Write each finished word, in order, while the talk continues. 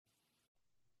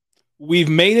We've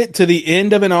made it to the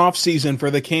end of an offseason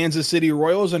for the Kansas City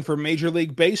Royals and for Major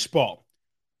League Baseball.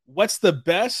 What's the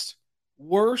best,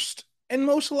 worst, and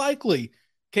most likely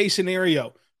case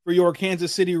scenario for your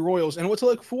Kansas City Royals and what to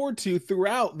look forward to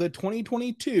throughout the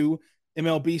 2022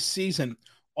 MLB season?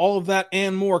 All of that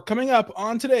and more coming up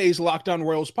on today's Locked On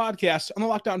Royals podcast on the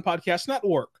Locked On Podcast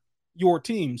Network, your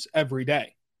teams every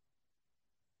day.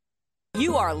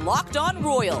 You are Locked On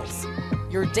Royals,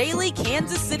 your daily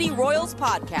Kansas City Royals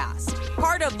podcast.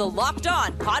 Part of the Locked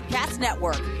On Podcast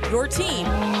Network, your team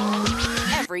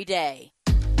every day.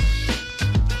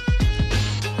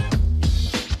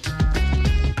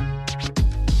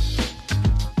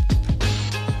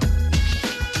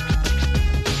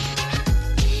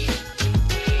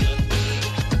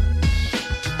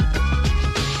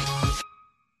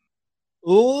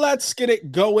 Let's get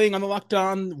it going on the Locked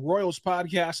On Royals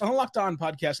podcast, on the Locked On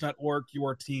Podcast Network,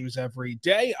 your teams every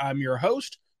day. I'm your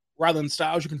host, Ryland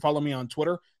Styles. You can follow me on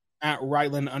Twitter at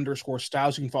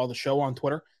Ryland_Styles. You can follow the show on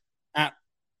Twitter at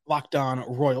Locked On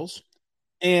Royals.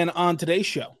 And on today's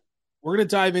show, we're going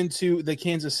to dive into the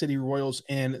Kansas City Royals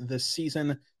and the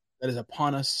season that is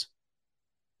upon us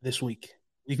this week.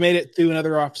 We've made it through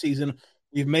another offseason.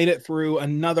 We've made it through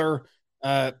another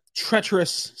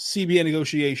treacherous CBA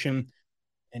negotiation.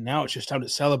 And now it's just time to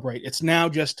celebrate. It's now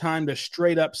just time to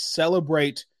straight up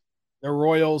celebrate the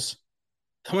Royals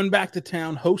coming back to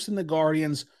town, hosting the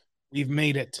Guardians. We've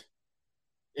made it.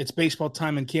 It's baseball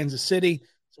time in Kansas City.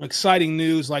 Some exciting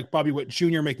news like Bobby Witt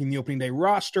Jr. making the opening day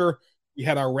roster. We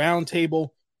had our roundtable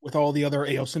with all the other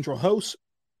AL Central hosts.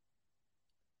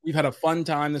 We've had a fun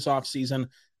time this offseason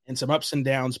and some ups and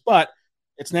downs, but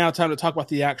it's now time to talk about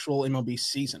the actual MLB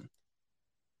season.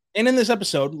 And in this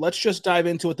episode, let's just dive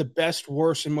into what the best,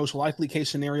 worst, and most likely case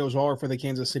scenarios are for the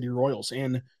Kansas City Royals.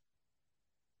 And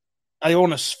I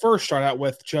want to first start out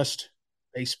with just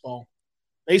baseball.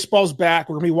 Baseball's back.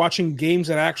 We're going to be watching games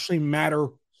that actually matter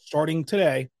starting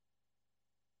today.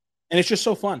 And it's just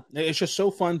so fun. It's just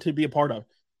so fun to be a part of.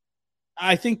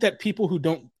 I think that people who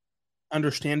don't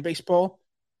understand baseball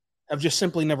have just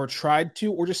simply never tried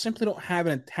to, or just simply don't have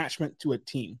an attachment to a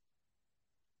team.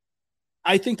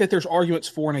 I think that there's arguments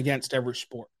for and against every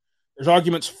sport. There's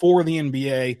arguments for the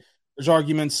NBA. There's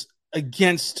arguments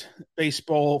against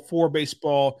baseball, for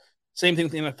baseball. Same thing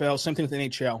with the NFL. Same thing with the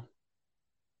NHL.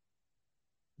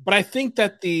 But I think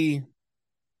that the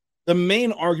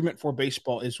main argument for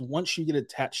baseball is once you get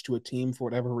attached to a team for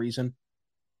whatever reason,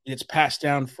 it's passed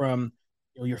down from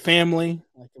your family,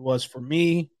 like it was for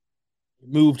me.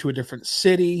 You moved to a different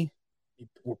city. You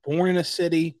were born in a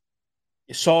city.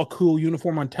 You saw a cool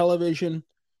uniform on television.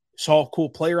 You saw a cool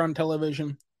player on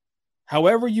television.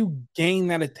 However you gain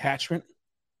that attachment,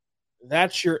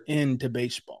 that's your end to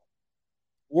baseball.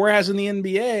 Whereas in the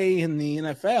NBA and the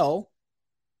NFL,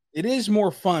 it is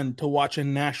more fun to watch a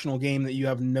national game that you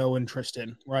have no interest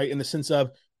in, right? In the sense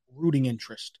of rooting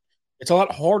interest. It's a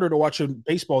lot harder to watch a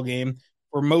baseball game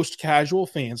for most casual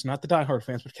fans, not the diehard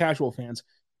fans, but casual fans,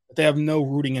 that they have no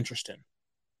rooting interest in.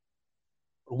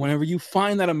 Whenever you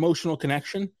find that emotional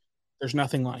connection, there's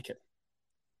nothing like it.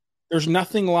 There's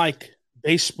nothing like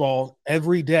baseball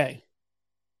every day.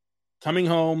 Coming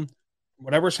home,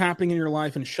 whatever's happening in your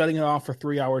life, and shutting it off for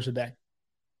 3 hours a day.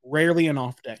 Rarely an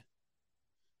off day.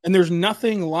 And there's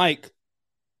nothing like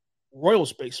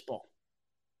Royals baseball.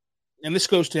 And this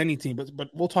goes to any team, but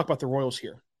we'll talk about the Royals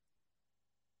here.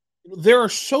 There are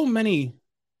so many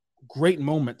great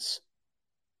moments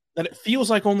that it feels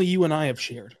like only you and I have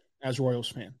shared as Royals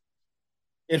fan.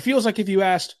 It feels like if you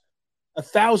asked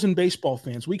 1,000 baseball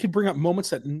fans, we could bring up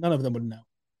moments that none of them would know.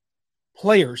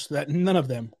 Players that none of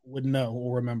them would know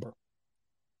or remember.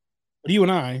 But you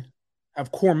and I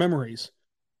have core memories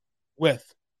with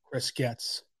Chris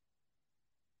Getz,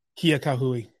 Kia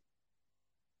Kahui,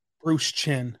 Bruce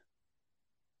Chin.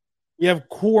 We have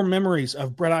core memories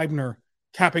of Brett Eibner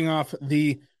capping off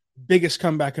the biggest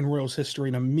comeback in Royals history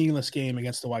in a meaningless game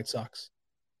against the White Sox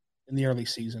in the early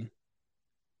season.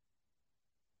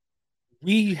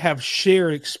 We have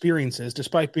shared experiences,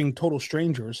 despite being total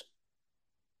strangers,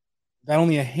 that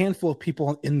only a handful of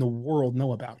people in the world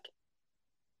know about.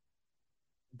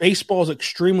 Baseball is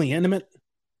extremely intimate.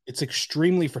 It's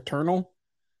extremely fraternal.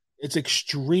 It's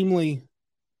extremely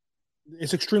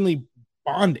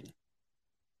bonding.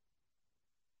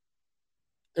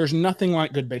 There's nothing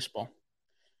like good baseball.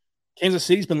 Kansas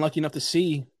City's been lucky enough to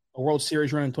see a World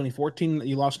Series run in 2014 that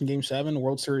you lost in Game 7, a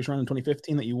World Series run in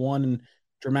 2015 that you won in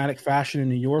dramatic fashion in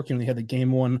New York, and you had the Game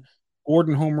 1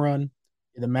 Gordon home run,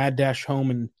 the Mad Dash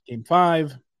home in Game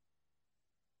 5.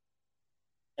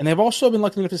 And they've also been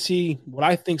lucky enough to see what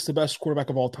I think is the best quarterback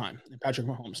of all time, Patrick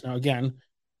Mahomes. Now, again,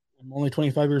 I'm only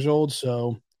 25 years old,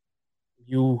 so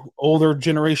You older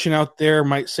generation out there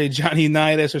might say Johnny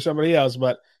Unitas or somebody else,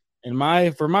 but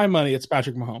for my money, it's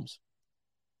Patrick Mahomes.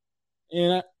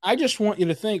 And I just want you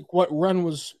to think, what run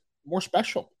was more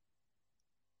special?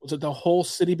 Was it the whole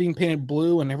city being painted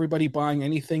blue and everybody buying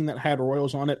anything that had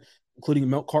Royals on it, including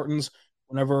milk cartons,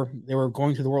 whenever they were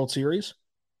going to the World Series?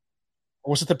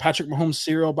 Or was it the Patrick Mahomes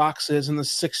cereal boxes and the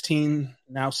 16,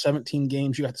 now 17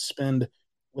 games you have to spend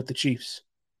with the Chiefs?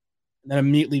 And then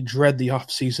immediately dread the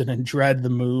offseason and dread the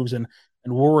moves and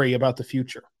worry about the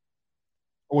future?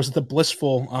 Or was it the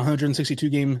blissful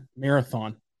 162-game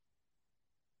marathon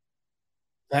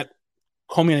that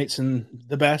culminates in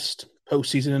the best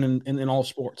postseason in all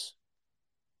sports?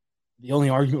 The only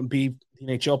argument would be the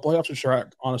NHL playoffs, which are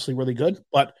honestly really good.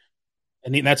 But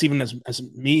and that's even as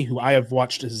me, who I have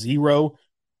watched 0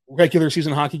 regular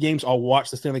season hockey games. I'll watch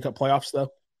the Stanley Cup playoffs, though.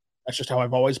 That's just how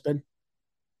I've always been.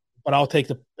 But I'll take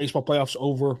the baseball playoffs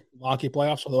over the hockey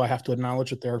playoffs, although I have to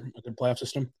acknowledge that they're a good playoff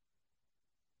system.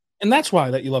 And that's why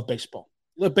that you love baseball.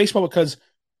 You love baseball because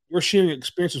you're sharing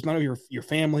experiences with none of your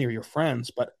family or your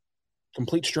friends, but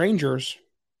complete strangers,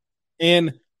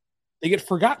 and they get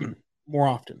forgotten more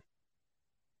often.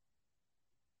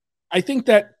 I think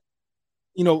that,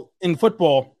 in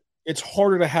football, it's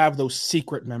harder to have those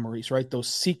secret memories, right? Those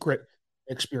secret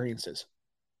experiences.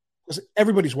 Because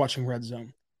everybody's watching Red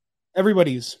Zone.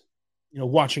 Everybody's,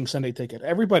 watching Sunday Ticket.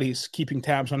 Everybody's keeping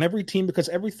tabs on every team because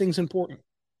everything's important.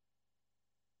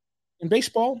 In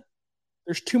baseball,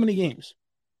 there's too many games.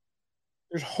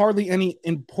 There's hardly any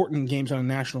important games on a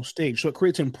national stage. So it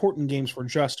creates important games for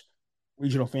just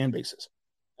regional fan bases.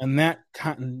 And that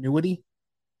continuity,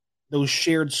 those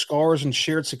shared scars and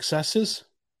shared successes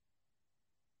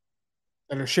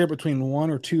that are shared between 1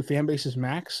 or 2 fan bases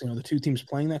max, the 2 teams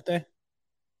playing that day,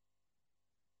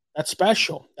 that's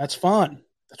special. That's fun.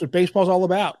 That's what baseball's all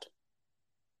about.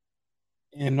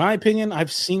 In my opinion,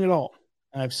 I've seen it all.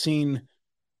 I've seen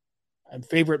my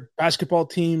favorite basketball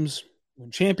teams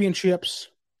win championships.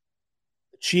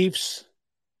 The Chiefs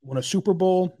win a Super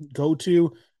Bowl, go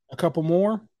to a couple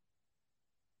more.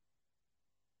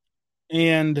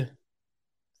 And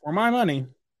for my money,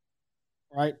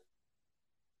 right,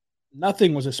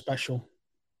 nothing was as special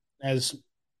as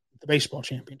the baseball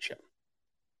championship,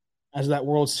 as that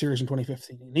World Series in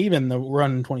 2015, and even the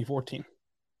run in 2014.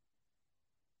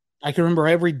 I can remember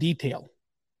every detail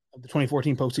of the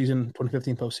 2014 postseason,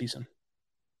 2015 postseason.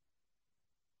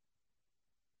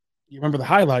 You remember the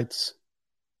highlights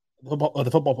of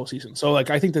the football postseason. So,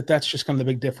 I think that that's just kind of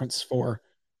the big difference for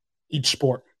each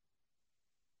sport.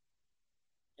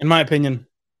 In my opinion,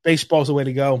 baseball is the way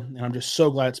to go, and I'm just so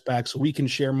glad it's back so we can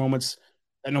share moments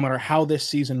that no matter how this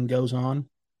season goes on,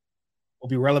 will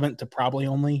be relevant to probably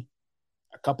only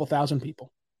a couple thousand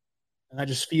people. And that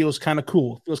just feels kind of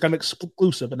cool. It feels kind of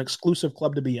exclusive, an exclusive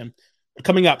club to be in. But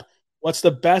coming up, what's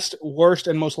the best, worst,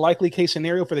 and most likely case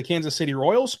scenario for the Kansas City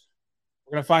Royals?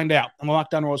 We're going to find out on the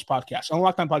Locked On Royals podcast, on the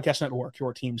Locked On Podcast Network,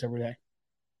 your teams every day.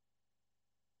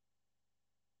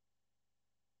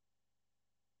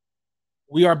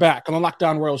 We are back on the Locked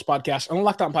On Royals podcast, on the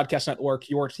Locked On Podcast Network,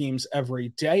 your teams every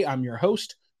day. I'm your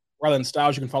host, Rylan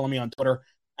Stiles. You can follow me on Twitter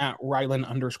at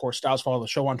Rylan_Stiles. Follow the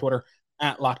show on Twitter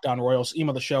at Locked On Royals.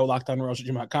 Email the show,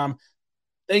 LockedOnRoyals@gmail.com.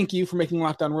 Thank you for making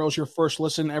Locked On Royals your first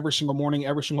listen every single morning,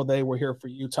 every single day. We're here for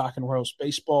you talking Royals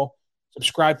baseball.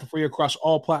 Subscribe for free across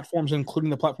all platforms, including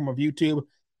the platform of YouTube.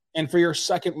 And for your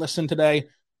second listen today,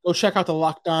 go check out the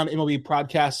Locked On MLB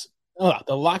podcast,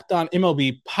 the Locked On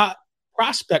MLB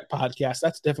Prospect Podcast.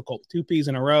 That's difficult. 2 P's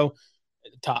in a row.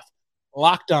 Tough.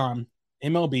 Locked On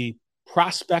MLB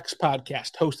Prospects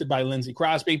Podcast, hosted by Lindsey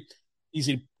Crosby. He's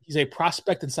a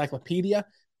prospect encyclopedia.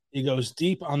 He goes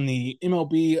deep on the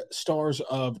MLB stars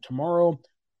of tomorrow.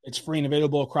 It's free and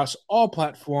available across all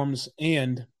platforms,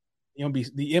 and the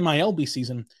MILB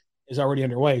season is already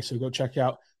underway. So go check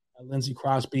out Lindsey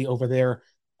Crosby over there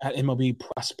at MLB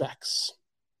Prospects.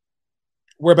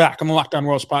 We're back on the Locked On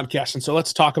Royals podcast, and so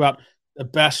let's talk about the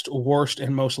best, worst,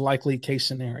 and most likely case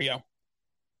scenario.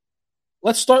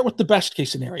 Let's start with the best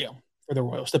case scenario for the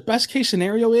Royals. The best case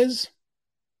scenario is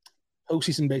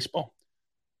postseason baseball.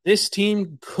 This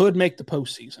team could make the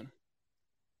postseason.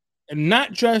 And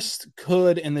not just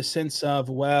could in the sense of,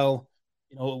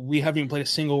 we haven't even played a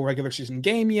single regular season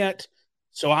game yet,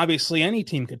 so obviously any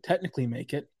team could technically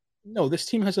make it. No, this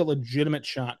team has a legitimate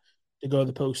shot to go to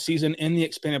the postseason in the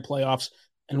expanded playoffs,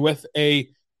 and with a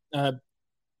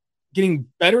getting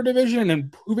better division and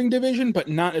improving division, but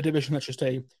not a division that's just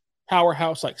a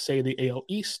powerhouse like, say, the AL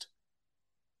East.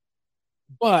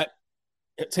 But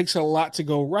it takes a lot to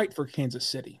go right for Kansas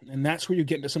City, and that's where you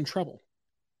get into some trouble.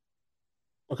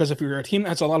 Because if you're a team that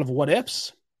has a lot of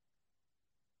what-ifs,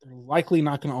 they're likely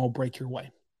not going to all break your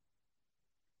way.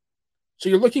 So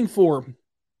you're looking for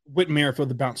Whit Merrifield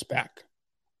to bounce back.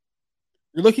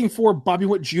 You're looking for Bobby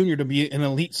Witt Jr. to be an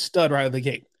elite stud right out of the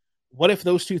gate. What if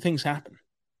those two things happen?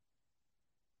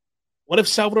 What if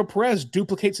Salvador Perez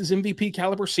duplicates his MVP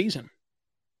caliber season?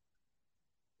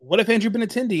 What if Andrew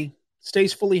Benintendi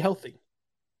stays fully healthy?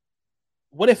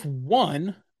 What if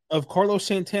one of Carlos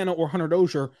Santana or Hunter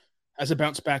Dozier has a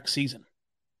bounce-back season?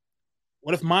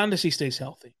 What if Mondesi stays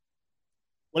healthy?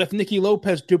 What if Nicky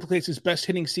Lopez duplicates his best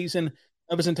hitting season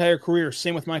of his entire career?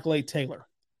 Same with Michael A. Taylor.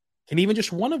 Can even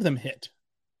just one of them hit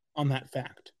on that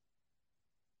fact?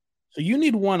 So you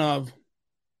need one of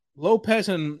Lopez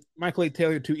and Michael A.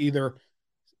 Taylor to either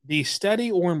be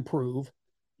steady or improve.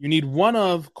 You need one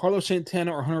of Carlos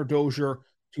Santana or Hunter Dozier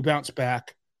to bounce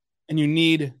back. And you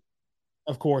need,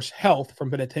 of course, health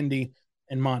from Benintendi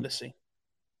and Mondesi.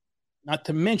 Not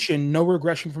to mention no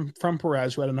regression from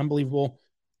Perez, who had an unbelievable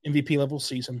MVP-level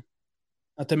season.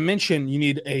 Not to mention you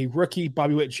need a rookie,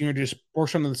 Bobby Witt Jr., to just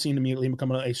burst onto the scene immediately and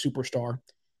become a superstar.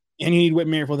 And you need Whit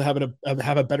Merrifield to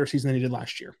have a better season than he did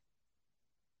last year.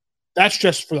 That's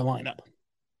just for the lineup.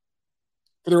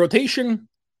 For the rotation,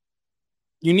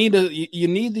 you need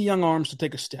the young arms to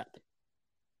take a step.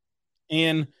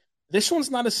 And this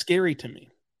one's not as scary to me.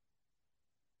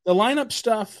 The lineup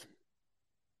stuff,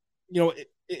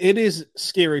 it is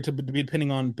scary to be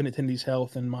depending on Benintendi's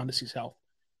health and Mondesi's health.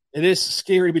 It is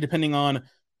scary to be depending on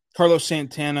Carlos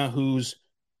Santana, who's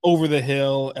over the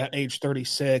hill at age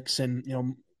 36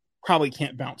 and, probably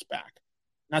can't bounce back.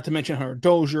 Not to mention Hunter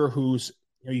Dozier, who's,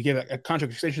 you give a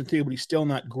contract extension to, but he's still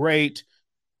not great.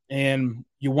 And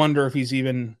you wonder if he's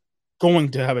even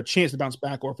going to have a chance to bounce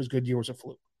back or if his good year was a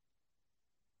fluke.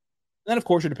 Then, of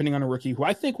course, you're depending on a rookie who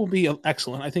I think will be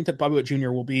excellent. I think that Bobby Witt Jr.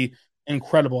 will be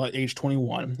incredible at age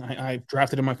 21. I've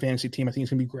drafted him on my fantasy team. I think he's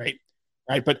going to be great,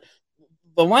 right? But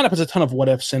the lineup has a ton of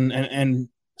what-ifs and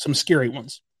some scary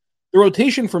ones. The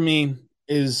rotation for me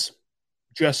is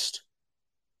just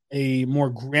a more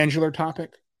granular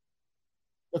topic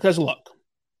because, look,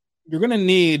 you're going to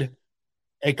need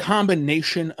a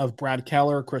combination of Brad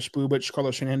Keller, Chris Bubich,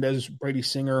 Carlos Hernandez, Brady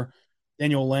Singer,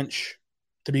 Daniel Lynch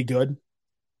to be good.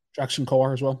 Jackson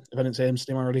Kowar as well, if I didn't say his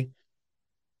name already.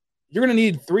 You're going to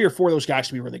need 3 or 4 of those guys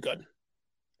to be really good.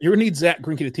 You're going to need Zach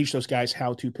Greinke to teach those guys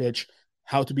how to pitch,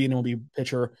 how to be an MLB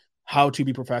pitcher, how to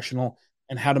be professional,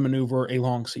 and how to maneuver a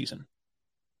long season.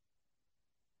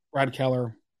 Brad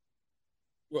Keller.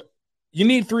 You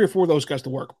need 3 or 4 of those guys to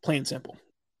work, plain and simple.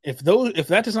 If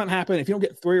that does not happen, if you don't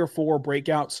get 3 or 4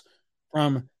 breakouts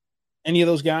from any of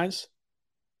those guys,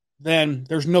 then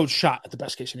there's no shot at the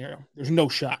best case scenario. There's no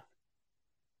shot.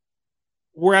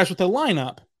 Whereas with the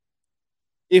lineup,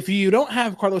 if you don't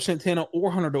have Carlos Santana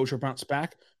or Hunter Dozier bounce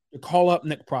back, you call up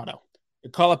Nick Prado. You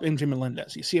call up MJ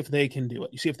Melendez. You see if they can do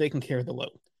it. You see if they can carry the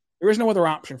load. There is no other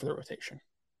option for the rotation.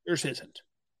 There just isn't.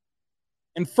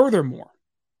 And furthermore,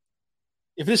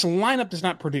 if this lineup does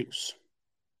not produce,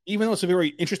 even though it's a very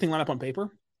interesting lineup on paper,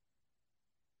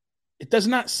 it does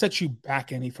not set you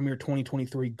back any from your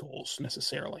 2023 goals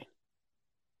necessarily.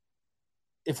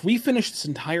 If we finish this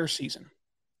entire season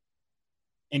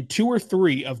and 2 or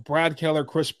 3 of Brad Keller,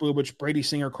 Chris Bubich, Brady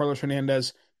Singer, Carlos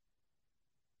Hernandez,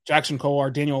 Jackson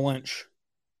Kowar, Daniel Lynch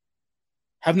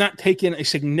have not taken a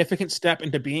significant step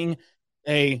into being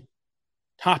a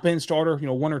top-end starter,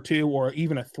 1 or 2 or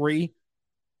even a 3,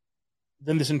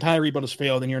 then this entire rebuild has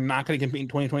failed and you're not going to compete in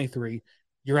 2023.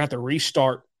 You're going to have to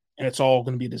restart and it's all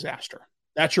going to be a disaster.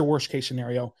 That's your worst-case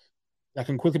scenario. That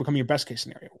can quickly become your best-case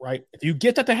scenario, right? If you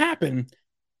get that to happen,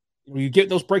 you get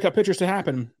those breakout pitchers to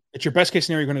happen, it's your best-case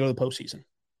scenario. You're going to go to the postseason.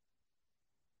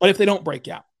 But if they don't break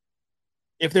out,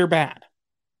 if they're bad,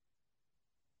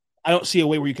 I don't see a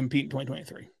way where you compete in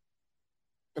 2023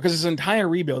 because this entire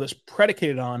rebuild is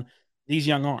predicated on these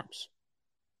young arms.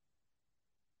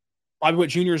 Bobby Witt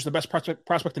Jr. is the best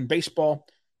prospect in baseball.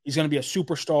 He's going to be a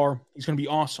superstar. He's going to be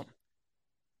awesome.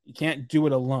 You can't do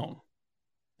it alone.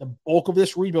 The bulk of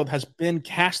this rebuild has been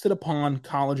casted upon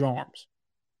college arms.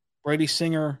 Brady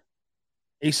Singer,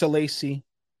 Asa Lacy,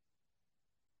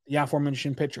 the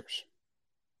aforementioned pitchers.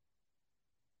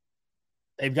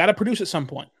 They've got to produce at some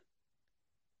point.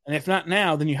 And if not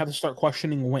now, then you have to start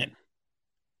questioning when.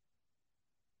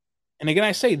 And again,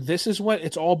 I say, this is what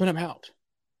it's all been about.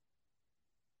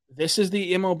 This is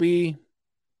the MLB,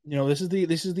 this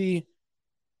is the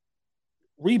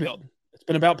rebuild. It's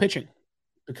been about pitching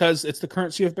because it's the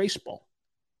currency of baseball.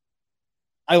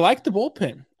 I like the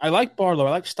bullpen. I like Barlow. I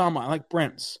like Stama. I like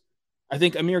Brents. I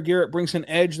think Amir Garrett brings an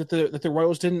edge that the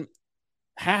Royals didn't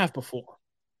have before.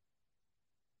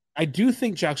 I do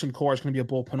think Jackson Kowar is going to be a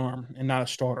bullpen arm and not a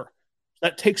starter.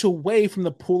 that takes away from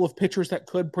the pool of pitchers that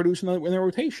could produce in their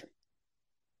rotation.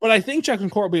 But I think Jackson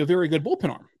Cole will be a very good bullpen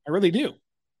arm. I really do.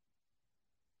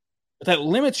 But that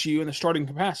limits you in the starting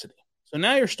capacity. So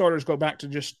now your starters go back to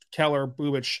just Keller,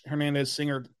 Bubic, Hernandez,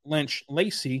 Singer, Lynch,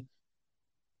 Lacy,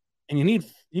 and you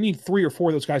need 3 or 4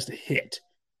 of those guys to hit,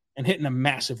 and hit in a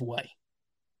massive way.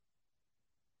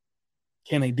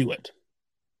 Can they do it?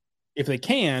 If they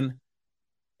can,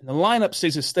 and the lineup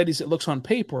stays as steady as it looks on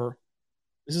paper,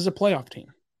 this is a playoff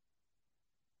team.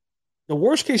 The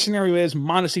worst case scenario is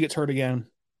Mondesi gets hurt again,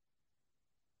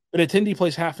 but Attindi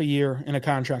plays half a year in a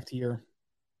contract year.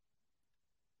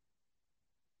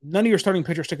 None of your starting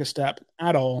pitchers take a step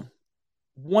at all.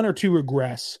 1 or 2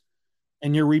 regress,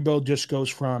 and your rebuild just goes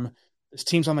from this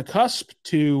team's on the cusp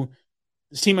to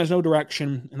this team has no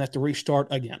direction and they have to restart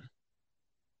again.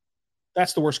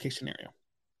 That's the worst case scenario.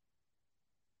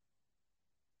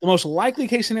 The most likely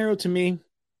case scenario to me,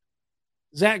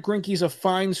 Zach Greinke's a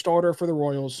fine starter for the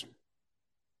Royals.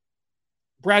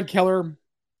 Brad Keller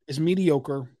is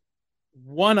mediocre.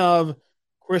 One of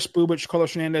Chris Bubic,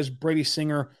 Carlos Hernandez, Brady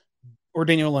Singer, or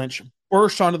Daniel Lynch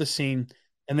burst onto the scene,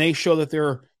 and they show that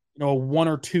they're a 1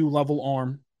 or 2 level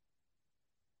arm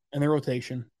in their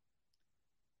rotation.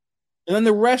 And then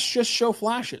the rest just show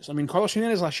flashes. I mean, Carlos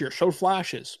Hernandez last year showed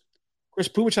flashes. Chris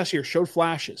Bubic last year showed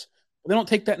flashes. But they don't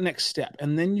take that next step.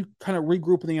 And then you kind of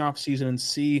regroup in the offseason and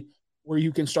see where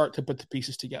you can start to put the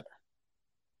pieces together.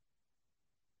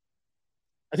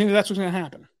 I think that's what's going to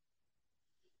happen.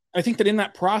 I think that in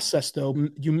that process, though,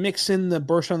 you mix in the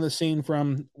burst on the scene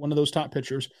from one of those top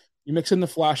pitchers. You mix in the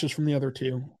flashes from the other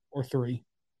 2 or 3.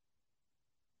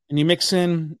 And you mix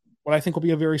in what I think will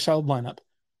be a very solid lineup.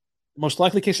 The most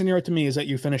likely case scenario to me is that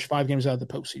you finish 5 games out of the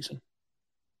postseason.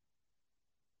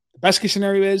 The best case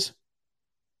scenario is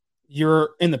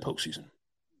you're in the postseason.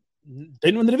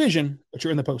 Didn't win the division, but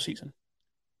you're in the postseason.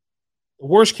 The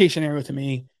worst case scenario to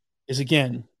me is,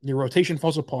 again, your rotation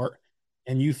falls apart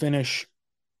and you finish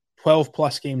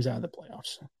 12-plus games out of the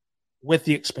playoffs with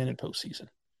the expanded postseason.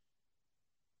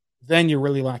 Then you're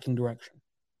really lacking direction.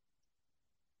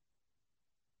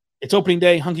 It's opening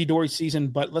day, hunky-dory season,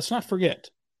 but let's not forget,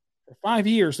 for 5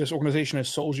 years, this organization has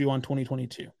sold you on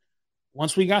 2022.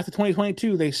 Once we got to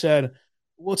 2022, they said,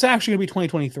 well, it's actually going to be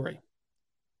 2023.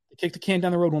 They kicked the can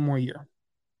down the road 1 more year.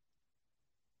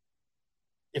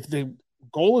 If the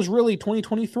goal is really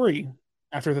 2023,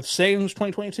 after the saying was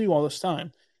 2022 all this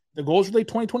time, the goal is really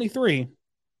 2023,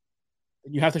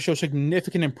 then you have to show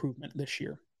significant improvement this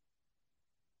year.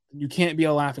 You can't be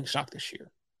a laughingstock this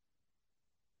year.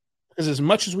 Because as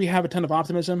much as we have a ton of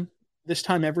optimism this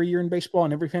time every year in baseball,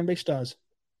 and every fan base does,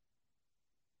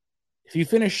 if you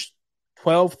finish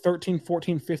 12, 13,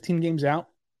 14, 15 games out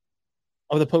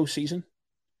of the postseason,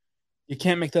 you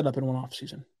can't make that up in one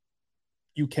offseason.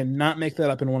 You cannot make that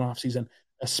up in one offseason,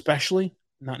 especially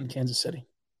not in Kansas City.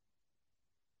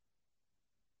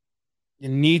 You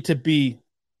need to be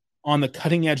on the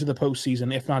cutting edge of the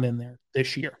postseason, if not in there,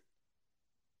 this year.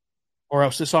 Or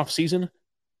else this offseason,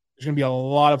 there's going to be a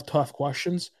lot of tough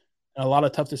questions and a lot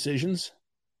of tough decisions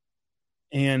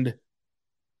and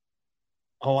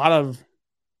a lot of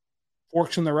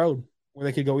forks in the road where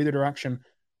they could go either direction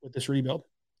with this rebuild.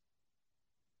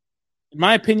 In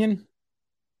my opinion,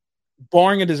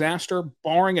 barring a disaster,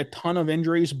 barring a ton of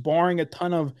injuries, barring a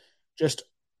ton of just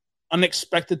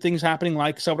unexpected things happening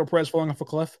like Salvador Perez falling off a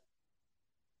cliff,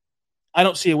 I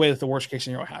don't see a way that the worst case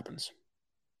scenario happens.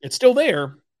 It's still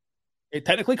there. It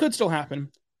technically could still happen.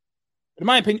 But in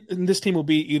my opinion, this team will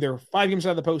be either 5 games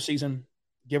out of the postseason,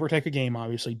 give or take a game,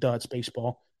 obviously, it's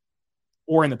baseball,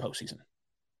 or in the postseason.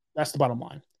 That's the bottom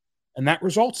line. And that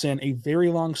results in a very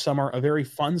long summer, a very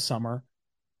fun summer,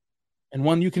 and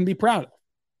one you can be proud of.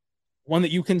 One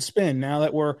that you can spin now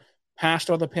that we're past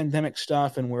all the pandemic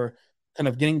stuff and we're kind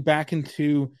of getting back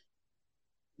into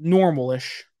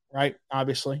normal-ish, right?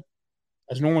 Obviously,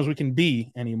 as normal as we can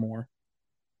be anymore.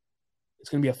 It's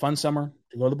going to be a fun summer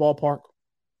to go to the ballpark.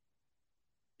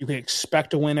 You can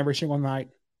expect a win every single night,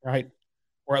 right?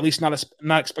 Or at least not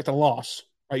expect a loss,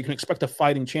 right? You can expect a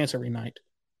fighting chance every night.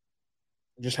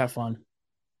 And just have fun.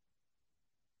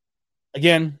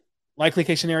 Again, likely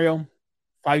case scenario,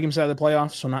 5 games out of the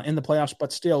playoffs, so not in the playoffs,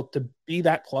 but still, to be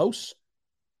that close,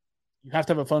 you have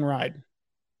to have a fun ride.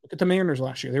 Look at the Mariners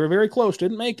last year. They were very close,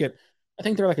 didn't make it. I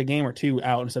think they're like a game or 2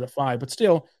 out instead of 5, but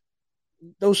still,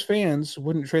 those fans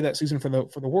wouldn't trade that season for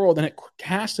the world, and it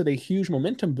casted a huge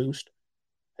momentum boost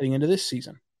heading into this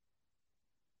season.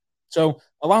 So,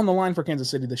 along the line for Kansas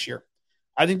City this year.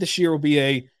 I think this year will be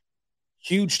a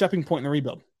huge stepping point in the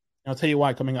rebuild. And I'll tell you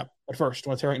why coming up. But first, I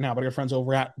want to tell you right now about our friends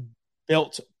over at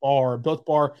Built Bar. Built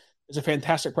Bar is a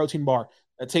fantastic protein bar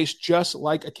that tastes just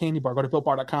like a candy bar. Go to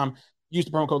BuiltBar.com, use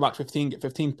the promo code LOCK15, get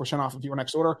 15% off of your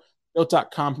next order.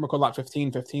 Built.com, promo code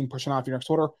LOCK15, 15% off your next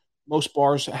order. Most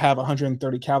bars have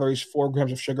 130 calories, 4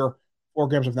 grams of sugar, 4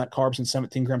 grams of net carbs, and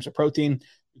 17 grams of protein.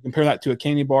 You compare that to a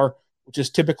candy bar, which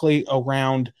is typically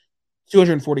around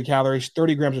 240 calories,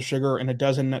 30 grams of sugar, and a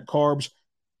dozen net carbs.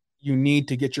 You need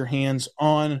to get your hands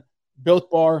on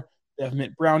Built Bar. They have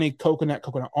mint brownie, coconut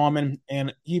almond,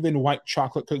 and even white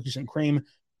chocolate cookies and cream.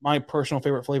 My personal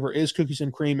favorite flavor is cookies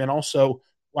and cream and also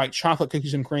white chocolate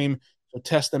cookies and cream. So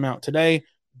test them out today.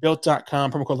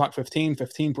 Built.com, promo code LOCK15,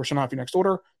 15% off your next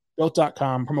order.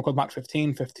 Built.com, promo code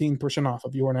LOCK15, 15% off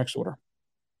of your next order.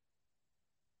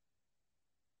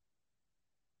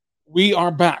 We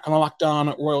are back on the Locked On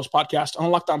Royals podcast, on the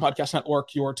Locked On Podcast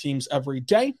Network, your teams every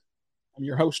day. I'm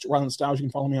your host, Rylan Stiles. You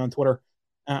can follow me on Twitter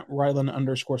at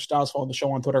Rylan_Stiles. Follow the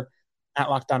show on Twitter at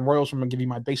Locked On Royals. I'm going to give you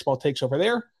my baseball takes over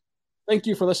there. Thank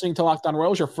you for listening to Locked On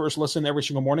Royals, your first listen every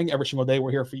single morning, every single day.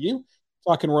 We're here for you,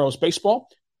 talking Royals baseball.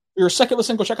 For your second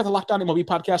listen, go check out the Locked On MLB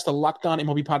podcast. The Locked On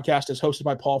MLB podcast is hosted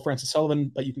by Paul Francis Sullivan,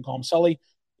 but you can call him Sully.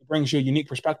 It brings you a unique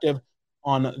perspective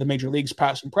on the major leagues,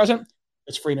 past and present.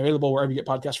 It's free and available wherever you get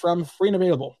podcasts from. Free and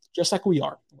available, just like we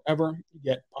are, wherever you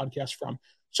get podcasts from.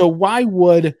 So why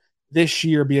would this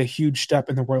year be a huge step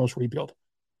in the Royals rebuild?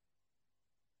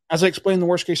 As I explained, the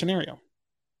worst-case scenario.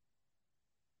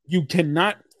 You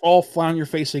cannot fall flat on your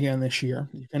face again this year.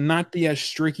 You cannot be as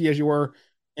streaky as you were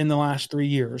in the last 3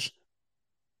 years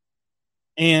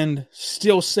and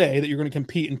still say that you're going to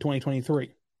compete in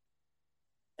 2023.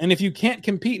 And if you can't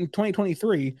compete in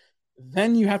 2023,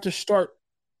 then you have to start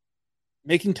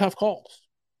making tough calls.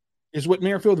 Is Whit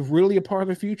Merrifield really a part of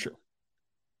the future?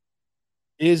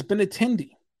 Is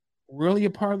Benintendi really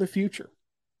a part of the future?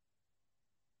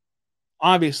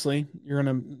 Obviously, you're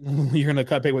gonna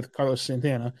cut bait with Carlos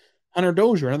Santana. Hunter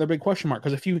Dozier, another big question mark,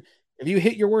 because if you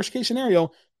hit your worst case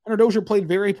scenario, Hunter Dozier played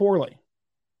very poorly,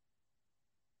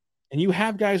 and you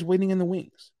have guys waiting in the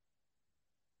wings.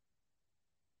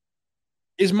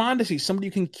 Is Mondesi somebody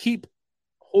you can keep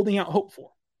holding out hope for?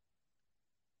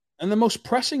 And the most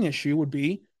pressing issue would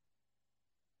be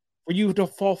for you to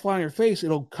fall flat on your face.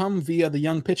 It'll come via the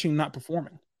young pitching not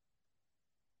performing.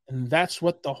 And that's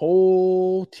what the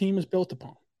whole team is built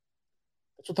upon.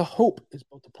 That's what the hope is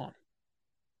built upon.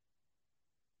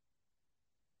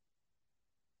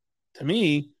 To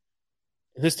me,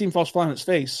 if this team falls flat on its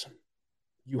face,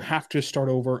 you have to start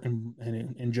over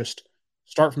and just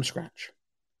start from scratch.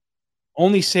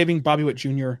 Only saving Bobby Witt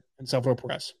Jr. and Salvador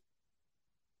Perez.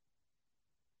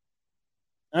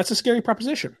 And that's a scary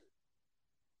proposition.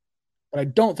 But I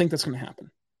don't think that's going to happen.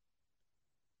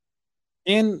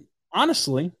 And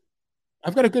honestly,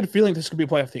 I've got a good feeling this could be a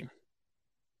playoff team.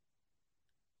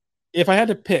 If I had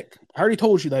to pick, I already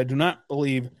told you that I do not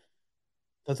believe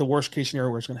that the worst case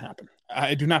scenario is going to happen.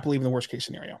 I do not believe in the worst case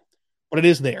scenario. But it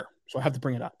is there, so I have to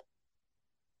bring it up.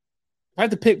 If I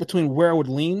had to pick between where I would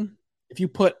lean, if you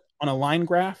put on a line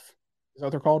graph, is that what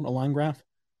they're called? A line graph?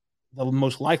 The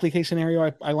most likely case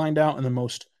scenario I lined out and the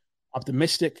most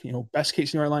optimistic, best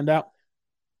case scenario I lined out,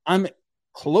 I'm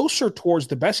closer towards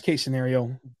the best case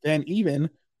scenario than even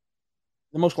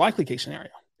the most likely case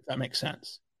scenario, if that makes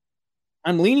sense.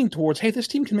 I'm leaning towards, hey, this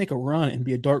team can make a run and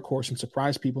be a dark horse and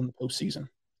surprise people in the postseason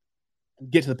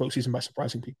and get to the postseason by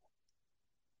surprising people.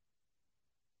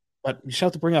 But you just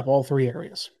have to bring up all three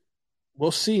areas.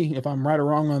 We'll see if I'm right or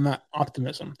wrong on that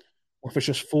optimism or if it's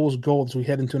just fool's gold as we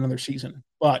head into another season.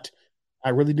 But I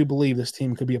really do believe this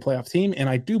team could be a playoff team, and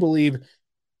I do believe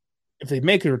if they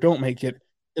make it or don't make it,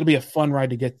 it'll be a fun ride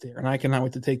to get there, and I cannot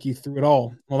wait to take you through it all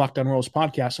on the Locked On Royals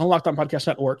podcast. On the Locked On Podcast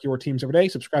Network, your teams every day.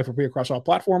 Subscribe for free across all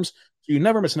platforms so you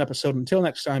never miss an episode. Until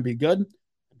next time, be good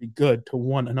to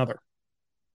one another.